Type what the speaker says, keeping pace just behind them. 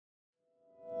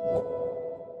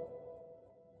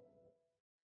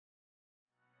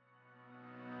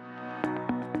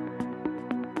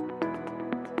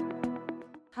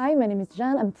Hi, my name is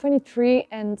Jeanne, I'm 23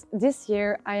 and this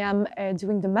year I am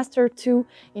doing the Master 2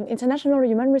 in International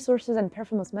Human Resources and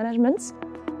Performance Management.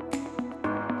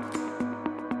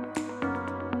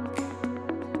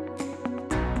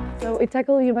 So it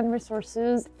tackles human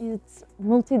resources in a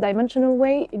multi-dimensional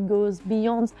way. It goes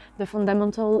beyond the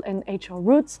fundamental and HR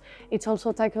roots. It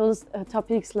also tackles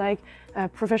topics like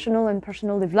professional and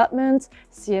personal development,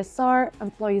 CSR,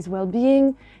 employees'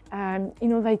 well-being,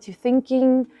 innovative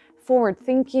thinking, forward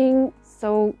thinking,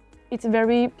 so it's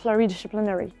very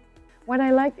pluridisciplinary. What I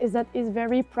like is that it's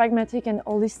very pragmatic and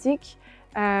holistic.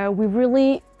 We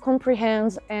really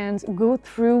comprehend and go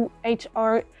through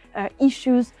HR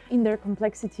issues in their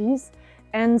complexities.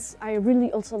 And I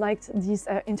really also liked this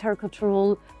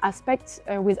intercultural aspect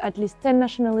with at least 10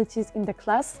 nationalities in the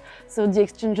class. So the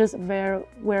exchanges were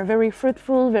very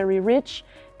fruitful, very rich.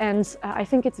 And I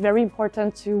think it's very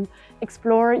important to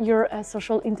explore your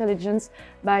social intelligence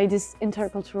by this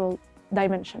intercultural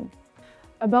dimension.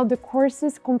 About the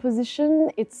course's composition,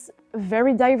 it's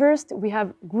very diverse. We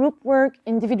have group work,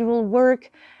 individual work,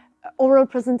 oral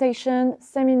presentation,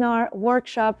 seminar,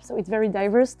 workshop, so it's very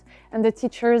diverse. And the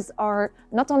teachers are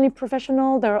not only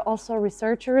professional, they're also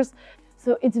researchers,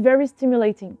 so it's very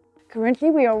stimulating. Currently,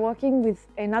 we are working with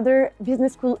another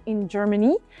business school in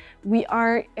Germany. We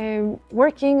are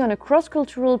working on a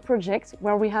cross-cultural project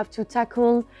where we have to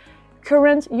tackle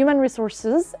current human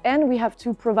resources and we have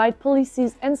to provide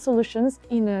policies and solutions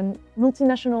in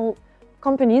multinational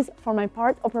companies, for my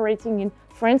part, operating in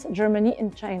France, Germany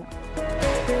and China.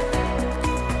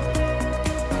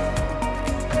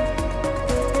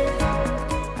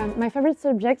 My favorite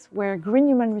subjects were green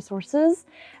human resources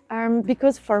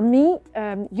because for me,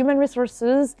 human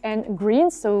resources and green,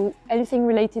 so anything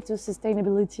related to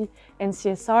sustainability and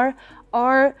CSR,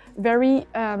 are very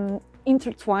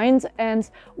intertwined and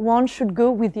one should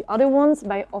go with the other ones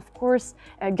by, of course,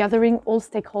 gathering all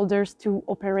stakeholders to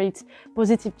operate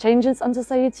positive changes on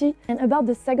society. And about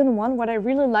the second one, what I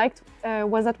really liked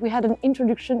was that we had an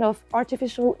introduction of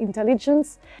artificial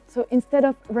intelligence. So instead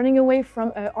of running away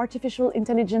from artificial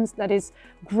intelligence that is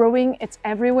growing, it's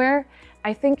everywhere,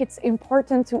 I think it's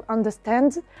important to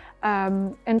understand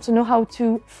and to know how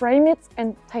to frame it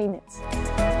and tame it.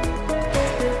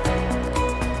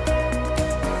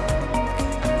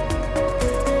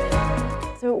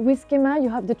 So with SKEMA, you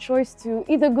have the choice to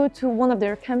either go to one of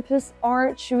their campus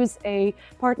or choose a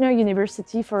partner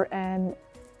university for an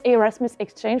Erasmus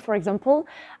exchange, for example.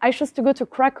 I chose to go to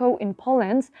Krakow in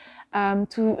Poland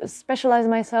to specialize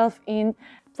myself in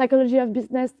psychology of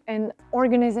business and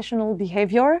organizational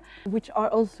behavior, which are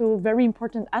also very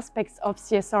important aspects of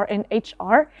CSR and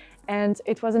HR, and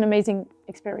it was an amazing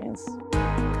experience.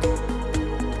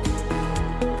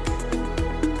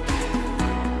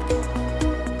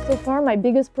 So far, my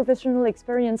biggest professional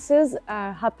experiences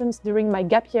happened during my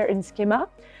gap year in SKEMA.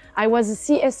 I was a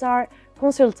CSR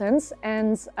consultant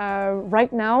and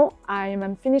right now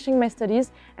I'm finishing my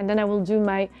studies and then I will do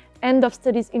my end of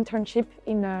studies internship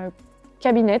in a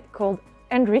cabinet called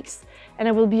Hendrix and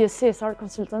I will be a CSR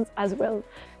consultant as well.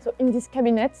 So in this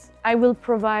cabinet, I will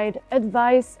provide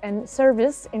advice and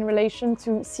service in relation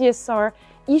to CSR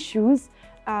issues,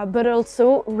 but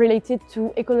also related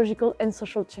to ecological and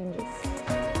social changes.